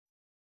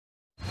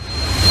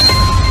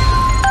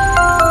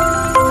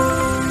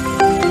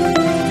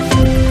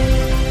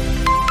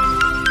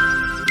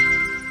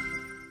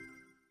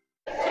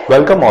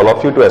Welcome all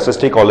of you to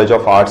SST College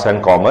of Arts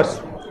and Commerce.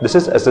 This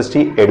is SST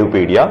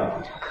Edupedia.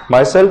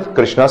 Myself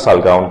Krishna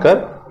Salgaonkar.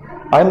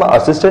 I am an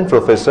assistant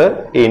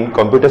professor in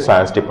Computer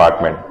Science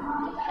Department.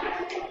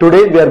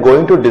 Today we are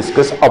going to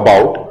discuss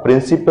about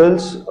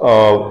principles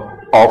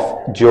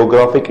of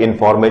Geographic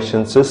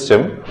Information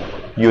System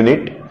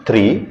Unit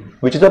 3,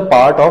 which is a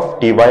part of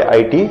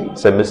TYIT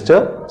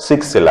semester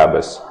 6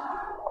 syllabus.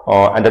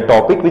 And the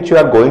topic which we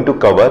are going to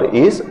cover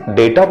is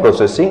data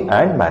processing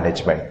and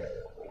management.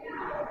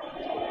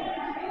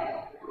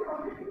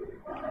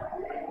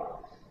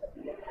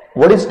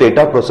 What is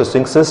data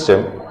processing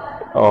system?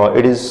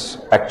 It is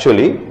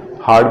actually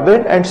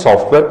hardware and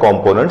software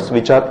components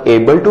which are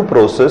able to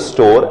process,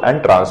 store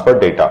and transfer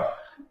data.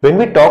 When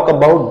we talk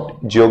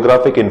about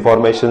geographic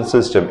information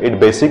system, it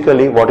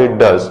basically what it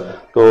does,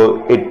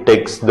 so it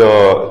takes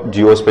the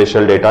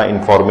geospatial data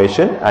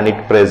information and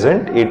it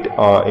present it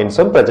in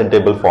some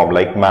presentable form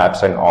like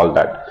maps and all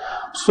that.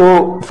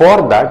 So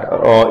for that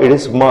it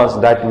is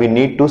must that we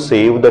need to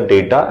save the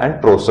data and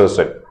process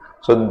it.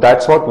 So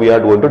that's what we are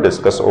going to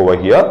discuss over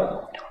here,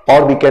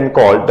 or we can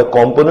call the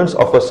components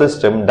of a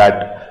system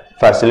that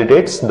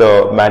facilitates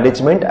the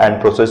management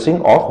and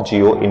processing of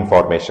geo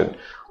information.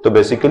 So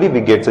basically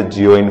we get the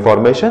geo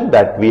information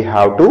that we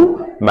have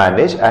to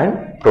manage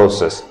and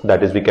process.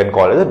 That is, we can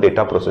call it a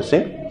data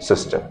processing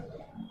system.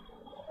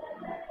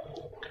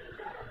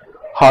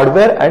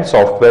 Hardware and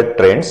software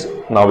trends.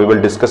 Now we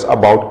will discuss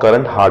about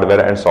current hardware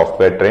and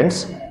software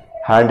trends.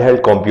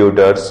 Handheld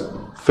computers,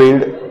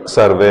 field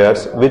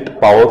surveyors with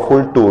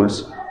powerful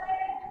tools,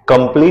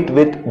 complete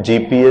with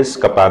GPS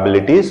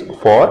capabilities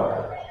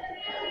for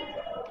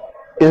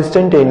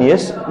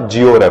instantaneous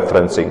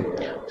georeferencing.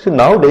 So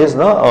nowadays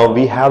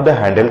we have the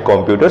handheld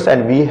computers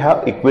and we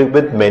have equipped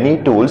with many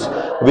tools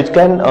which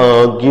can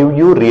give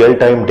you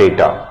real-time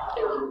data.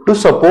 To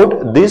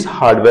support these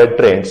hardware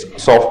trends,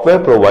 software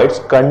provides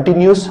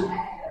continue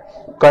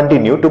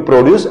to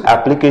produce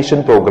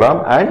application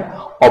program and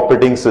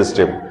operating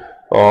system.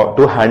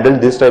 To handle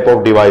this type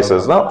of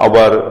devices, now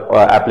our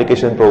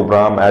application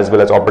program as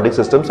well as operating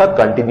systems are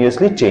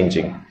continuously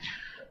changing.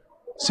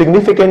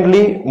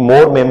 Significantly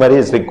more memory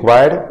is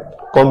required.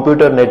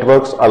 Computer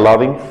networks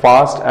allowing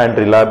fast and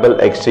reliable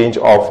exchange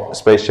of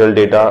spatial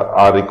data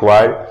are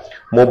required.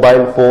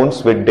 Mobile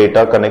phones with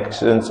data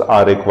connections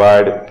are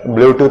required.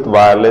 Bluetooth,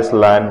 wireless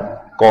LAN,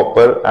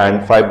 copper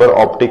and fiber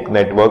optic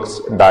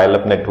networks,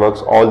 dial-up networks,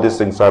 all these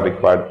things are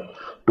required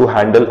to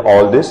handle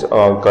all this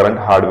current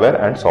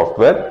hardware and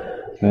software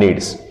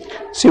needs.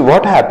 See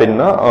what happened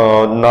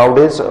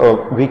nowadays,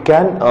 we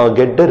can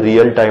get the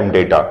real-time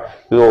data.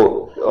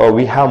 So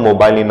we have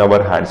mobile in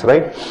our hands,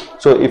 right?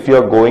 So if you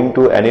are going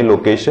to any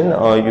location,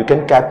 you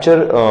can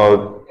capture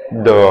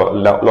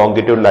the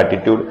longitude,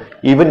 latitude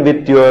even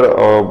with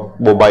your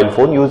mobile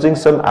phone using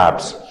some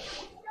apps.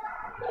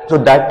 So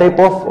that type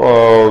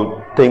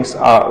of things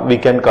we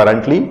can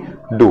currently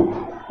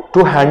do.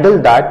 To handle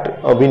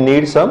that we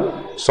need some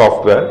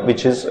software,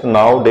 which is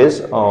nowadays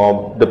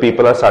the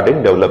people are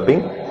starting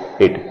developing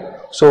it.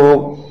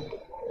 So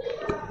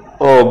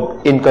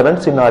in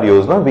current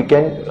scenarios we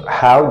can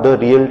have the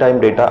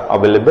real-time data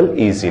available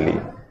easily.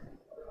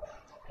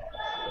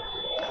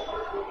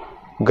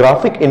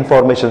 Graphic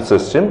information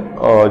system,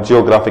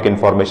 geographic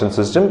information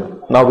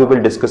system. Now we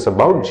will discuss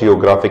about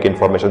geographic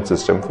information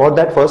system. For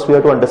that, first we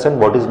have to understand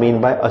what is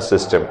meant by a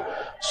system.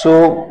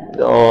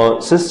 So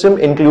system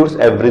includes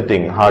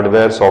everything,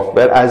 hardware,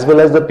 software, as well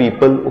as the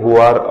people who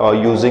are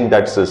using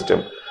that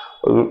system.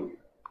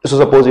 So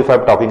suppose if I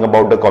am talking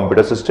about the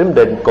computer system,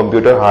 then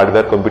computer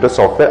hardware, computer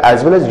software,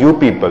 as well as you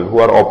people who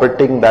are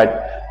operating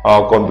that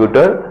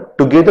computer,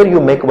 together you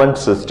make one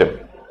system.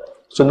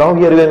 So now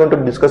here we are going to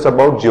discuss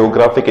about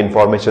geographic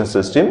information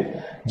system.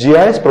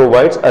 GIS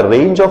provides a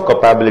range of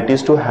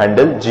capabilities to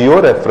handle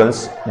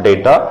georeference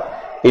data,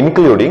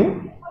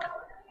 including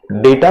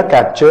data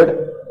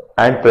captured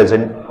and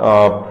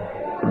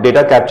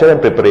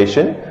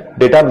preparation,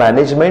 data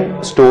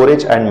management,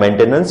 storage and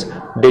maintenance,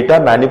 data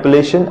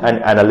manipulation and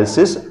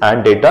analysis,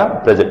 and data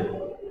presentation.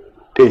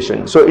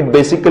 So it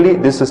basically,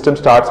 this system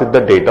starts with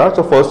the data.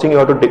 So first thing you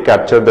have to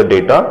capture the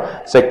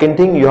data, second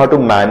thing you have to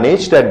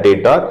manage that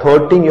data,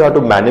 third thing you have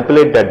to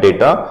manipulate that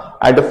data,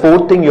 and the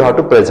fourth thing you have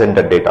to present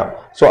that data.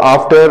 So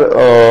after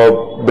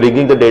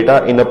bringing the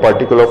data in a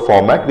particular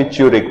format which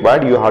you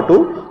require, you have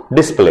to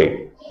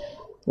display.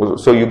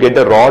 So you get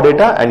the raw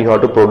data and you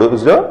have to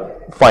produce the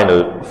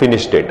final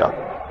finished data.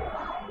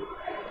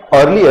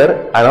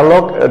 Earlier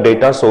analog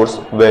data source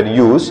were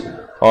used,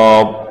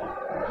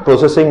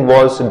 processing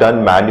was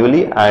done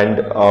manually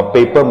and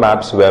paper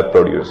maps were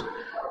produced.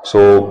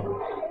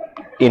 So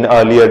in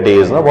earlier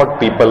days what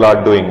people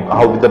are doing,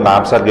 how the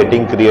maps are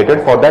getting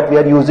created, for that we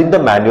are using the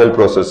manual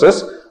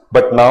processes,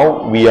 but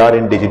now we are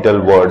in digital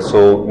world,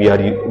 so we are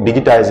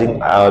digitizing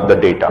the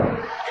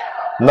data.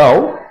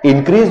 Now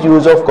increased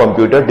use of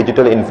computer,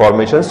 digital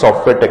information,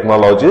 software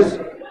technologies,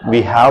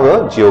 we have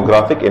a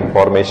geographic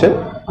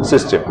information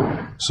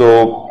system.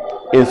 So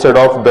instead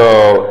of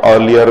the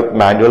earlier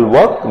manual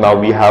work, now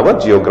we have a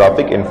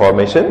geographic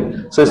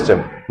information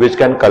system which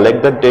can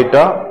collect the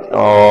data,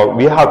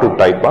 we have to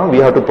type, we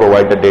have to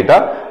provide the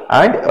data,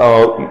 and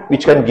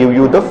which can give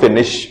you the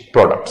finished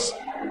products.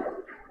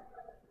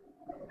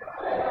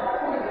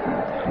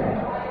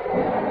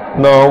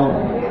 Now,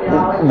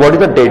 what is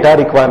the data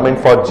requirement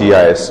for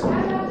GIS?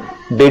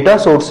 Data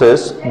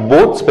sources,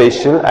 both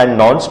spatial and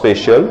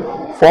non-spatial,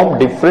 from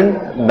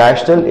different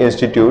national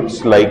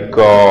institutes like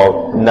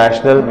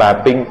national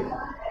mapping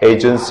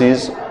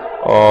agencies,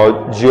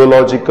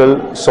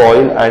 geological,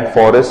 soil and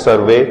forest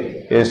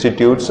survey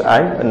institutes,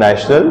 and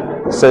national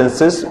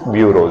census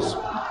bureaus.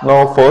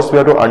 Now, first we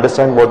have to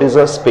understand what is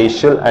a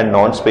spatial and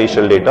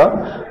non-spatial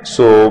data.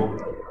 So,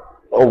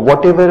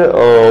 whatever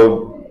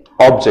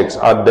objects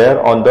are there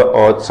on the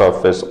earth's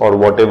surface, or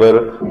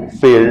whatever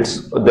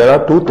fields, there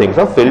are two things,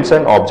 fields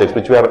and objects,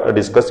 which we are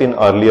discussed in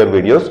earlier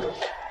videos.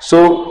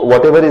 So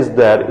whatever is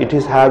there, it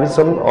is having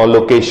some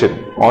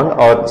location on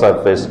earth's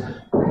surface.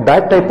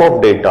 That type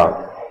of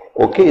data,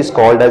 okay, is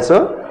called as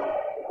a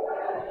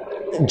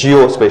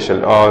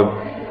geospatial,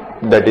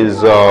 that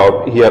is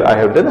here I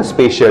have done a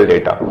spatial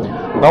data.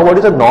 Now, what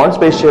is a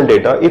non-spatial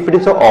data? If it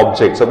is an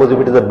object, suppose if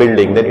it is a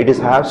building, then it is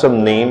have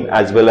some name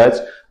as well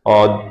as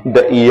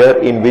the year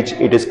in which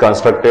it is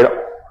constructed.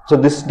 So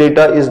this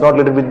data is not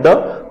related with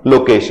the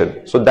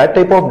location. So that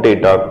type of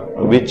data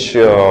which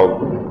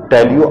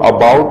tell you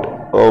about,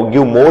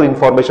 give more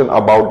information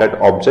about that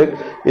object,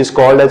 is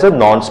called as a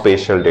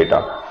non-spatial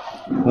data.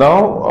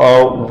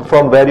 Now,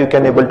 from where you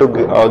can able to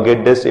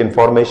get this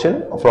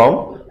information?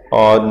 From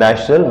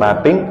national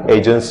mapping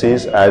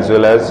agencies as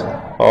well as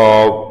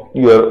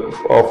your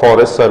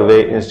forest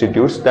survey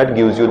institutes, that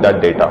gives you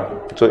that data.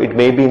 So it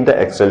may be in the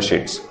Excel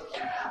sheets.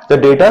 The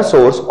data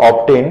source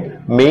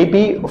obtained may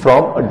be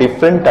from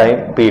different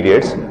time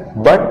periods,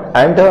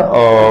 and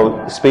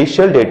the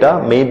spatial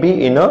data may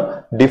be in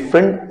a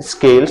different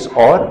scales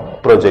or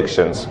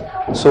projections.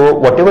 So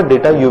whatever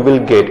data you will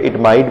get, it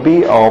might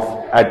be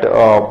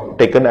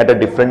taken at a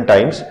different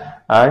times,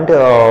 and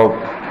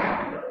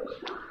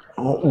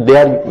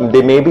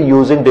they may be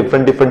using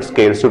different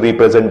scales to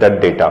represent that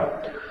data.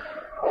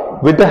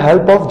 With the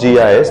help of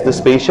GIS, the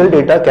spatial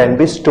data can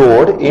be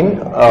stored in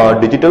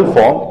digital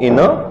form in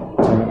a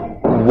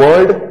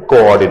world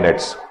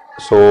coordinates.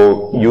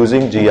 So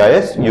using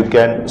GIS, you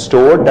can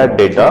store that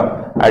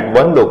data at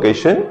one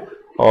location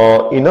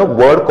in a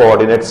world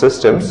coordinate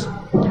systems.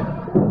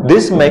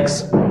 This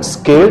makes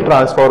scale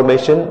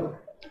transformation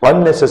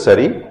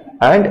unnecessary,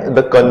 and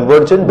the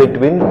conversion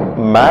between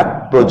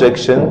map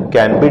projection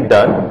can be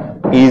done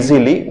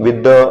easily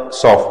with the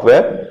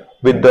software.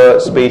 With the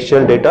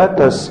spatial data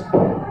thus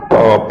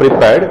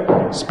prepared,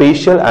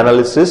 spatial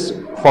analysis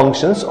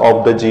functions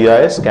of the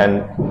GIS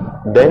can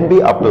then be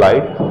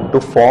applied to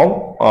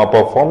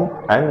perform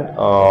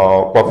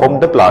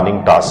the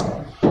planning task.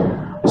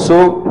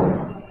 So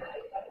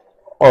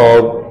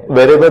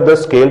wherever the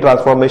scale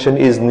transformation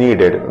is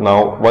needed,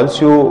 now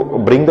once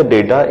you bring the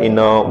data in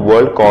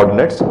world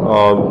coordinates,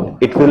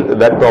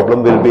 that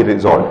problem will be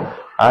resolved,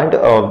 and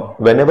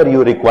whenever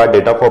you require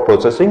data for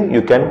processing,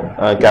 you can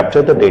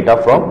capture the data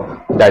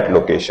from that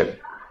location.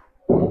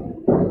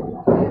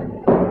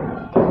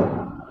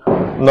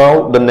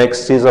 Now the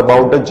next is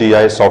about the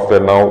GIS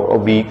software. Now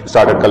we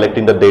started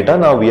collecting the data.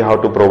 Now we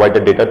have to provide the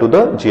data to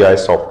the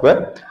GIS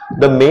software.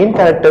 The main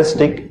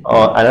characteristic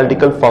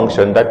analytical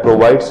function that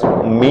provides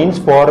means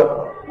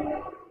for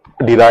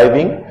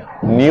deriving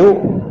new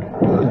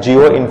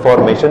geo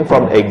information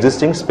from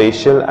existing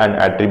spatial and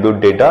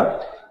attribute data.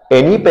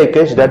 Any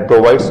package that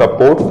provides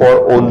support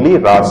for only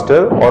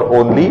raster or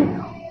only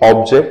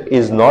object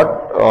is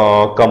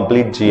not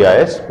complete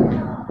GIS.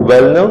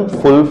 Well-known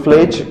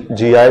full-fledged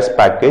GIS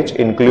package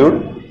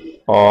include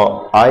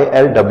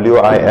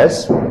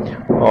ILWIS,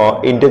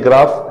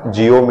 Integraph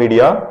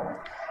GeoMedia,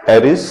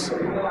 Eris,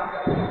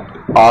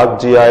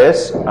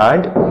 ArcGIS,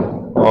 and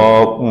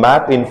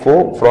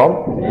MapInfo from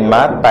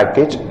Map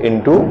package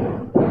into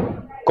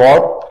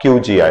Corp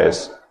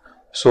QGIS.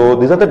 So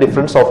these are the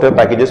different software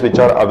packages which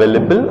are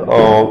available,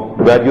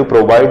 where you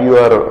provide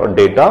your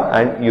data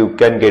and you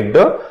can get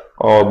the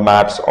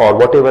maps or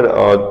whatever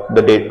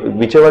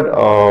whichever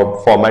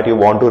format you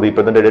want to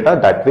represent the data.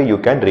 That way you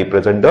can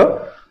represent the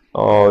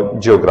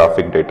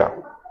geographic data.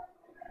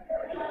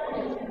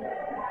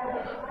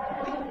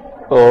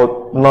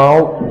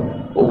 Now,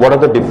 what are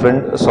the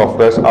different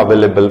softwares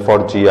available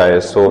for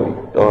GIS? So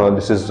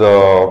this is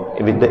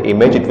with the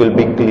image, it will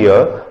be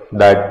clear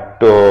that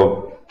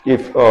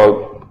if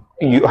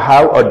you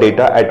have a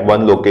data at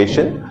one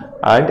location,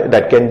 and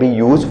that can be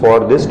used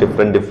for this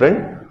different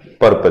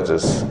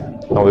purposes.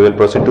 Now we will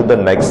proceed to the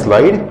next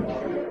slide.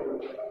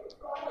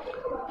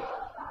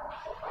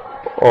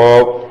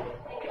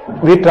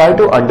 We try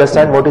to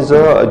understand what is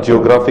a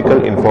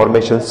geographical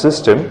information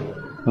system.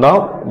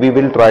 Now we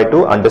will try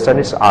to understand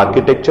its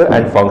architecture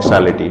and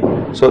functionality.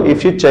 So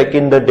if you check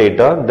in the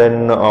data,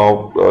 then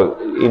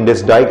in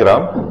this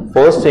diagram,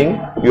 first thing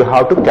you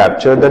have to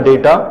capture the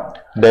data,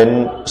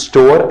 then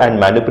store and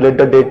manipulate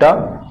the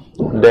data,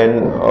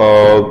 then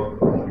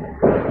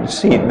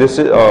see this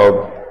is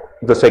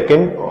the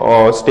second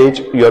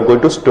stage you are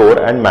going to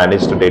store and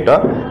manage the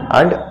data,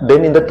 and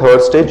then in the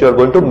third stage you are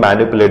going to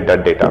manipulate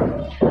that data.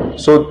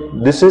 So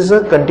this is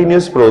a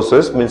continuous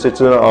process, means it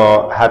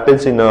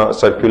happens in a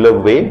circular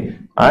way,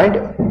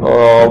 and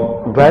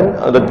when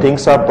the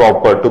things are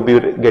proper to be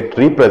get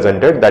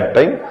represented, that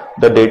time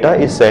the data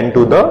is sent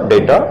to the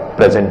data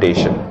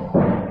presentation.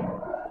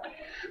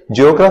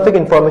 Geographic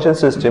information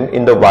system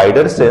in the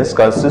wider sense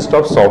consists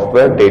of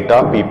software,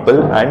 data,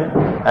 people and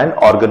an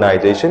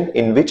organization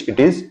in which it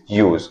is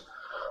used.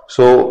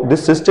 So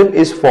this system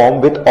is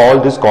formed with all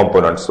these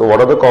components. So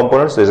what are the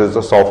components? This is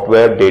the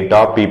software,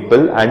 data,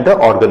 people and the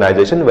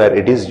organization where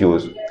it is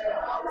used.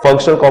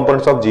 Functional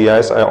components of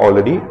GIS I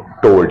already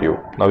told you.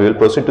 Now we will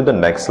proceed to the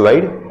next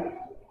slide.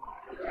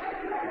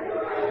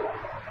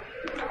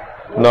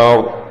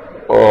 Now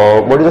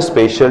what is the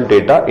spatial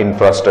data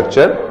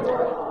infrastructure?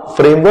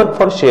 Framework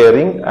for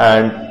sharing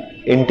and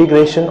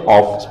integration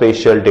of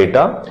spatial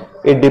data.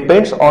 It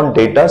depends on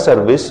data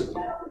service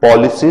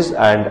policies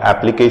and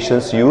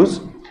applications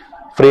use.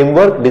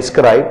 Framework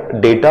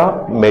describe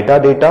data,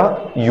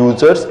 metadata,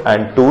 users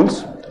and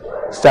tools.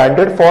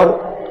 Standard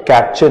for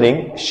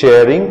capturing,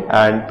 sharing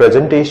and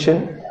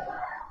presentation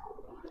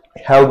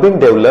have been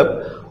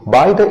developed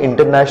by the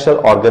International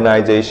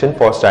Organization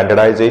for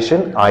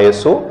Standardization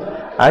 (ISO)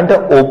 and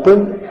the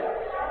Open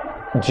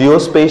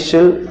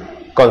Geospatial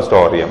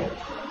Consortium.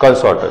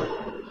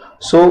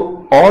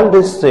 So all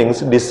these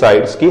things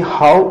decides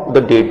how the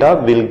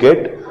data will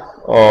get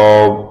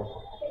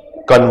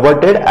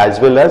converted as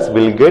well as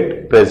will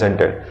get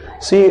presented.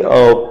 See,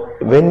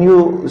 when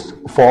you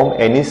form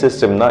any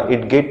system,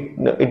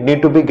 it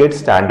need to be get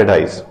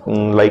standardized.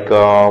 Like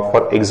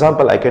for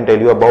example, I can tell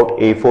you about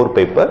A4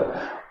 paper.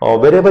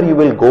 Wherever you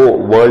will go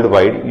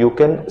worldwide, you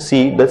can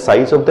see the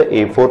size of the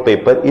A4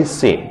 paper is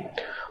same.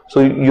 So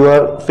you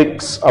are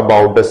fixed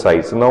about the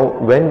size. Now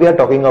when we are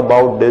talking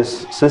about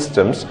these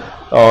systems,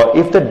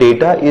 if the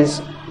data is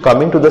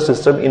coming to the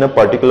system in a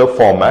particular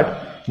format,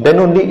 then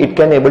only it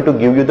can able to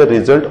give you the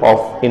result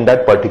of in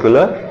that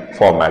particular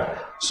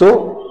format.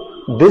 So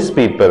these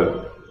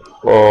people,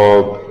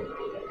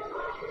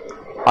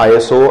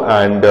 ISO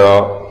and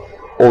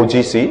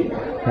OGC,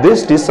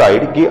 this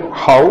decide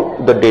how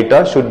the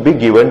data should be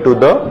given to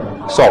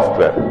the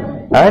software,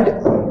 and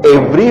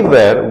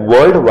everywhere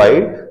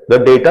worldwide the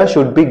data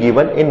should be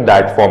given in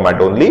that format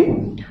only,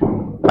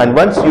 and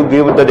once you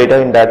give the data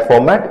in that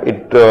format,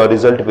 it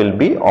result will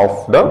be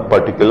of the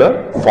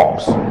particular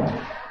forms.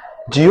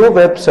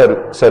 GeoWeb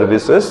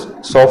services,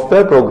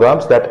 software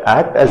programs that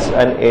act as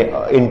an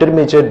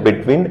intermediate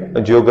between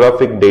a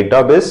geographic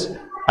database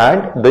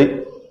and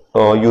the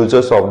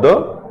users of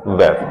the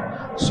web.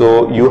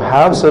 So you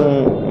have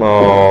some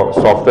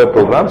software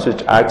programs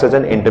which acts as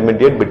an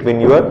intermediate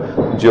between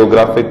your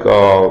geographic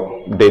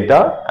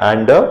data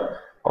and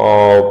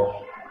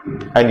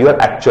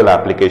your actual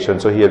application.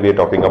 So here we are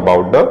talking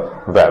about the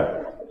web.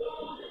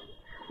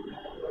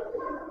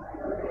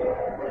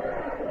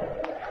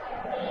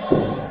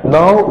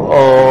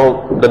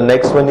 Now the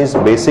next one is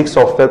basic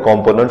software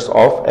components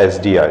of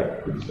SDI.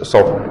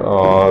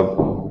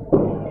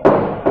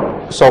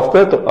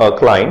 Software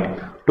client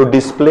to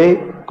display,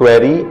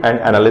 query and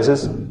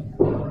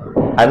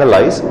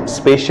analyze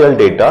spatial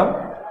data,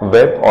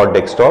 web or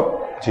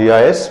desktop,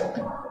 GIS.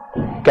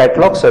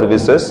 Catalog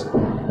services,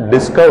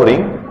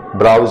 discovering,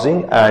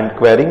 browsing and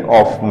querying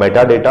of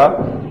metadata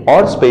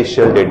or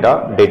spatial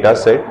data,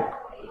 dataset.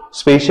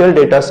 Spatial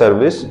data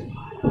service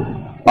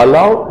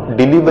allow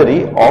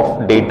delivery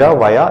of data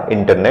via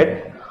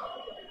internet.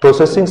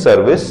 Processing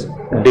service,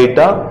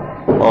 data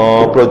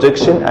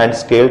projection and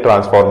scale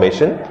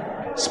transformation.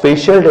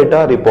 Spatial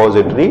data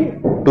repository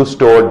to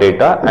store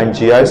data, and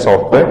GIS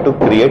software to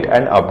create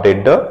and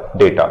update the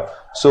data.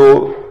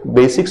 So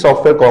basic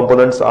software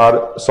components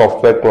are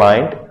software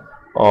client,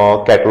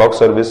 catalog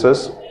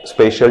services,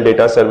 spatial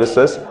data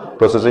services,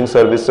 processing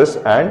services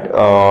and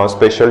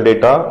spatial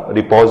data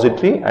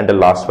repository, and the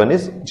last one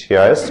is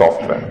GIS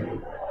software.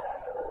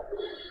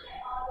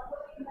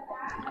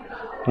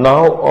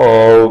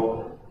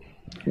 Now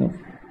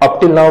up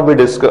till now we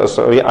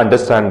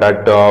understand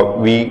that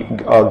we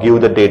give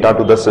the data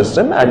to the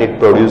system and it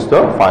produces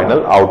the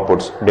final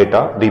outputs,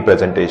 data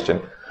representation.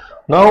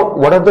 Now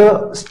what are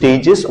the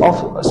stages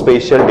of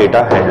spatial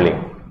data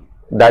handling?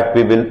 That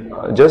we will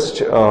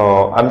just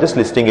I'm just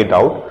listing it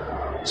out.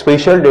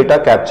 Spatial data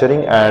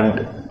capturing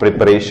and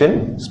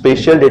preparation,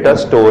 spatial data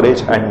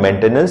storage and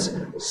maintenance,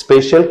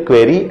 spatial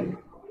query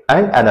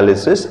and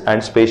analysis,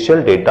 and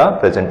spatial data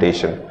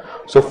presentation.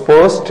 So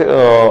first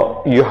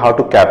you have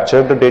to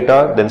capture the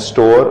data, then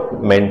store,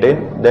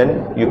 maintain,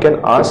 then you can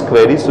ask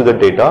queries to the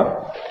data.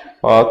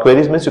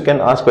 Queries means you can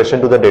ask question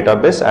to the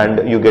database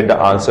and you get the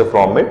answer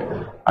from it.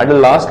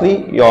 And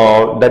lastly,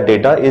 the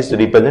data is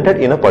represented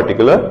in a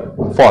particular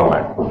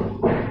format.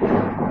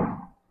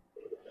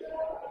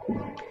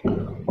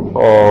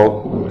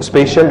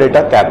 Spatial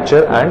data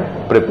capture and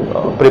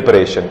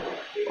preparation.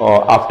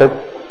 After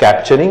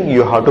capturing,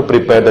 you have to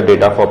prepare the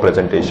data for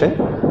presentation.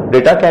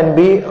 Data can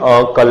be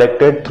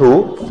collected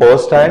through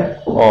first-hand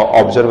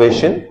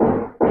observation,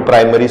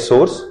 primary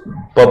source,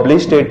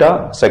 published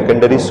data,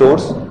 secondary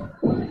source.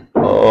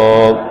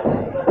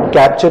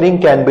 Capturing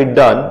can be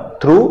done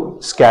through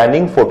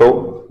scanning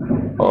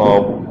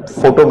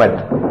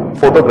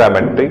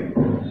photogrammetry,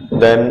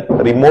 then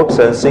remote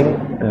sensing,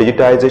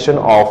 digitization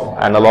of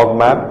analog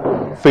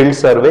map, field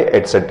survey,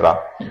 etc.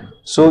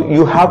 So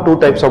you have two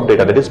types of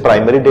data, that is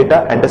primary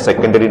data and the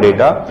secondary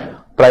data.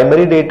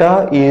 Primary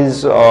data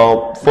is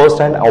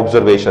first-hand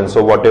observation.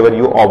 So whatever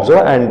you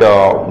observe and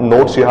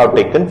notes you have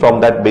taken, from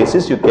that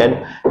basis you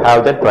can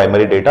have that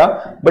primary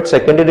data. But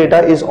secondary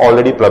data is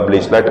already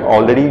published, that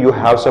already you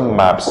have some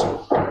maps.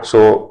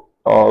 So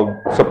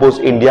suppose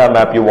India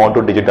map you want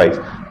to digitize,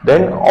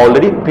 then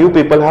already few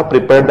people have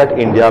prepared that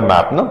India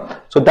map, no?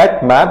 So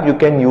that map you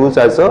can use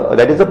as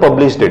that is the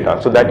published data,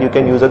 so that you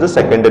can use as a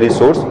secondary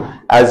source,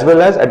 as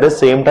well as at the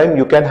same time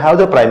you can have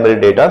the primary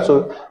data.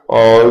 So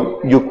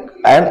you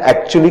and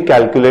actually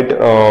calculate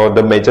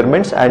the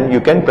measurements, and you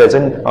can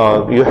present,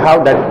 you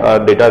have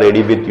that data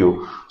ready with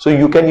you. So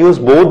you can use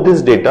both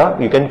this data,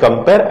 you can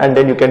compare, and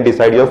then you can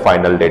decide your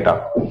final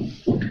data.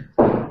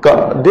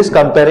 This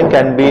comparing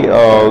can be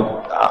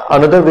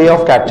another way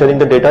of capturing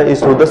the data is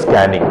through the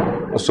scanning.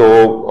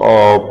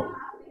 So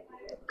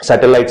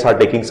satellites are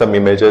taking some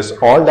images,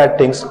 all that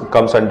things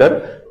comes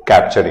under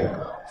capturing.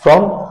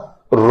 From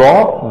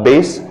raw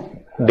base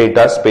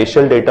data,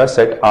 spatial data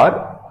set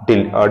are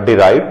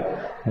derived.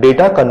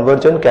 Data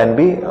conversion can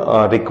be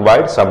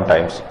required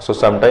sometimes. So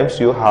sometimes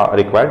you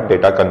require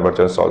data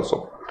conversions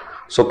also.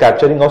 So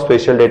capturing of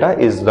spatial data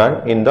is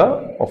done in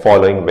the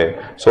following way.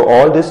 So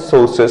all these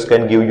sources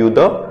can give you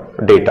the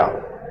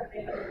data.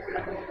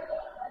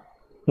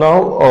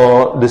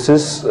 Now this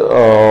is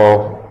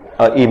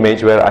an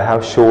image where I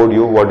have showed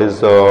you what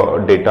is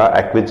data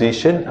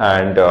acquisition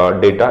and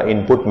data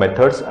input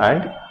methods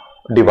and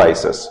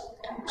devices.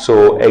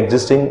 So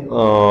existing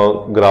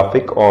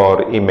graphic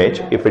or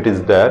image, if it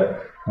is there,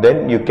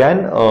 then you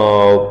can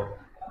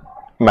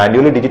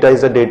manually digitize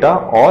the data,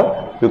 or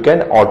you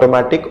can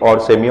automatic or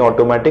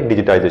semi-automatic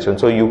digitization.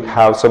 So you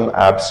have some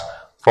apps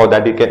for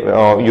that. You can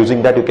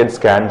using that you can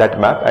scan that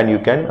map and you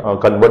can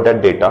convert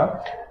that data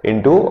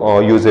into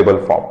usable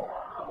form.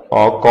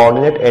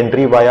 Coordinate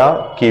entry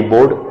via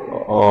keyboard,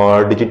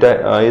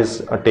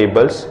 digitize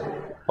tables,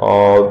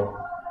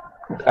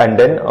 and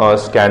then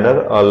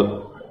scanner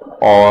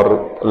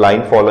or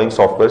line following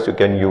softwares you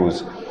can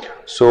use.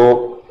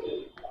 So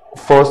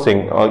first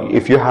thing,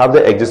 if you have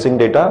the existing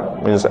data,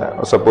 means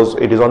suppose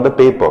it is on the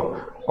paper,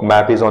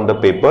 map is on the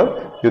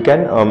paper, you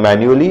can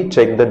manually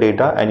check the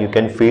data and you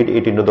can feed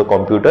it into the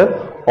computer,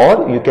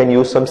 or you can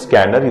use some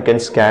scanner, you can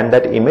scan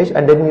that image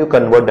and then you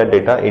convert that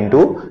data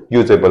into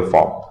usable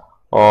form.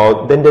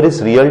 Then there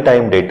is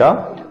real-time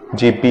data.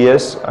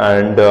 GPS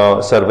and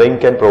surveying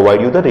can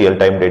provide you the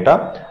real-time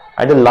data.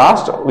 And the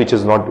last, which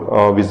is not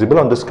visible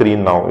on the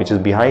screen now, which is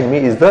behind me,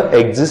 is the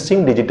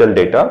existing digital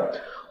data.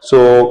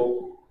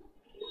 So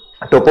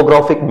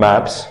topographic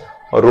maps,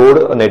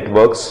 road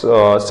networks,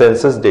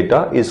 census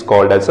data is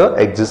called as a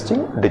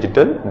existing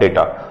digital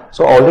data.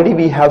 So already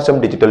we have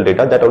some digital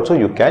data that also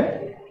you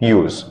can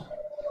use.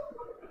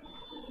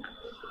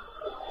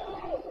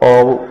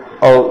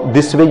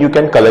 This way you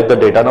can collect the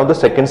data. Now the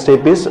second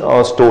step is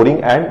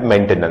storing and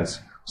maintenance.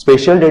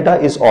 Spatial data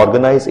is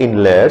organized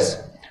in layers.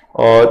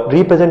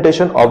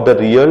 Representation of the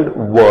real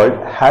world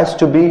has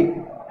to be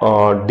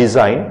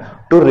designed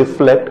to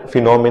reflect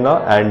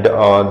phenomena and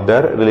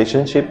their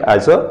relationship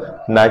as a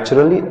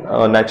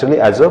naturally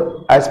as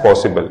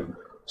possible.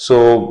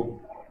 So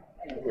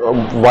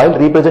while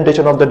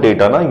representation of the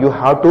data, you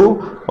have to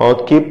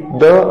keep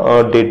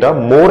the data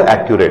more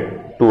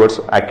accurate towards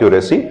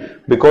accuracy,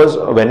 because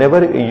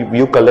whenever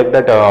you collect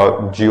that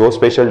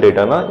geospatial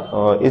data,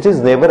 it is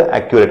never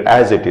accurate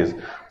as it is.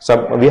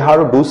 We have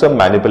to do some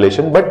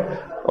manipulation, but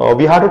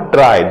we have to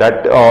try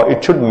that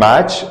it should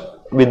match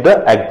with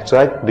the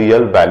exact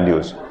real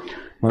values.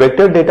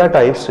 Vector data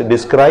types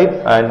describe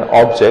an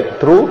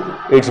object through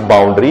its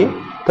boundary,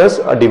 thus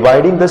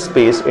dividing the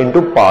space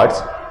into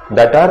parts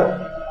that are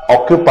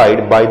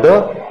occupied by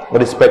the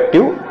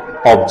respective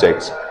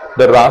objects.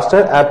 The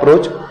raster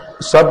approach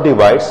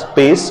subdivides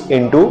space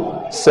into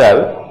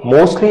cell,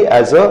 mostly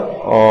as a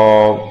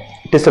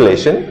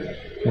tessellation.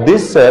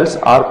 These cells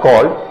are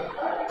called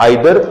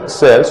either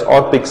cells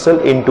or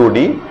pixel in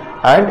 2D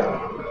and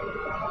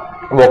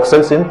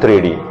voxels in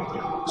 3D.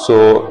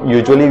 So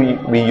usually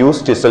we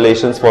use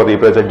tessellations for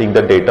representing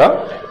the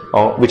data,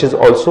 which is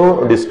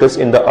also discussed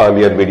in the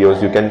earlier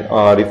videos. You can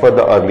refer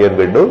the earlier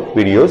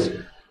videos,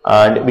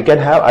 and we can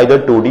have either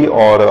 2D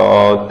or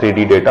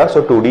 3D data.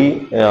 So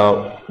 2D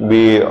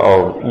we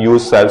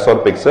use cells or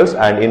pixels,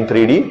 and in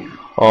 3D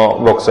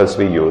voxels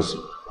we use.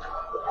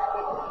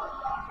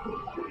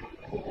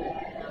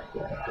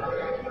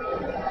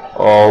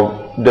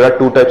 There are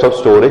two types of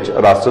storage,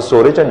 raster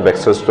storage and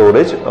vector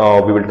storage.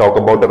 We will talk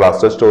about the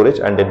raster storage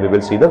and then we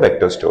will see the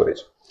vector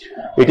storage.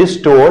 It is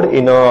stored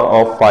in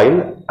a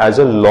file as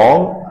a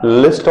long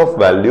list of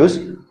values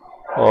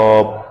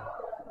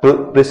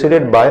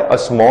preceded by a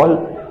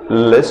small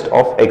list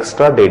of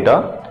extra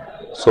data.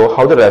 So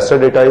how the raster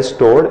data is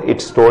stored?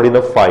 It's stored in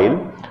a file.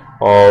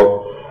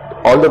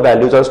 All the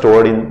values are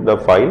stored in the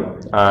file,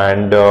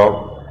 and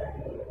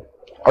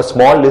a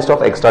small list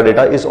of extra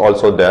data is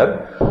also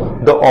there.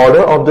 The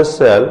order of the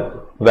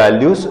cell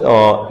values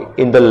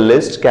in the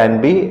list can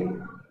be,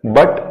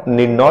 but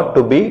need not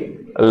to be,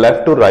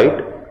 left to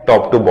right,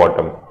 top to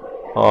bottom.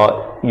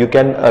 You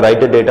can write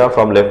the data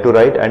from left to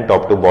right and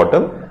top to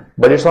bottom,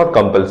 but it's not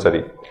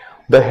compulsory.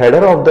 The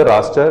header of the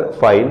raster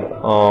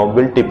file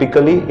will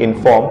typically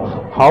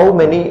inform how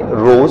many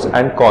rows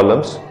and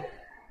columns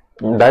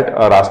that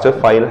a raster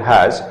file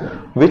has,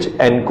 which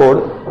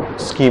encode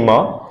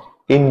schema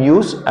in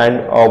use,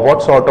 and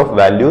what sort of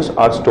values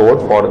are stored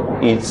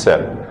for each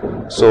cell.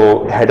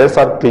 So headers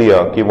are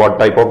clear what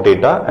type of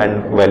data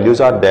and values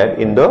are there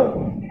in the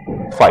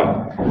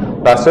file.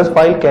 Raster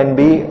file can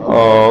be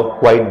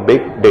quite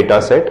big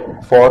data set.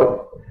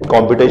 For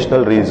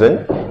computational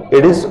reason,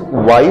 it is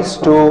wise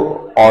to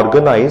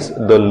organize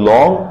the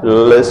long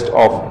list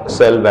of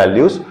cell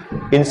values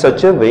in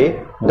such a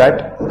way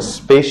that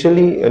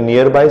spatially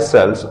nearby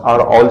cells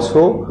are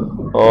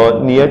also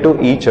near to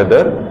each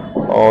other.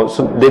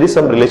 So there is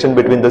some relation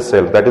between the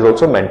cells that is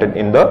also maintained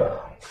in the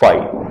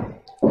file.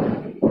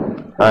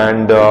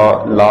 And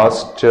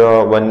last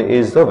one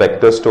is the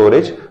vector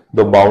storage.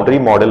 The boundary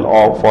model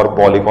for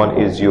polygon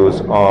is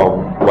used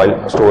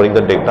while storing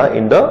the data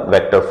in the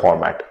vector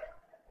format.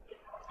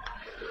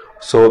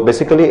 So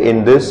basically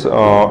in this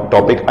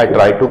topic I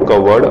try to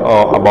cover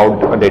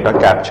about data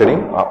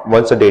capturing.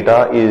 Once the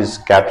data is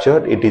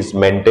captured, it is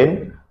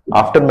maintained.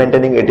 After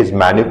maintaining, it is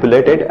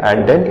manipulated,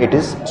 and then it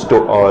is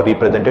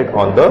represented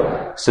on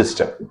the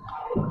system.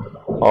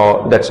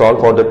 That's all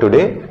for the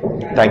today.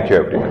 Thank you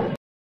everyone.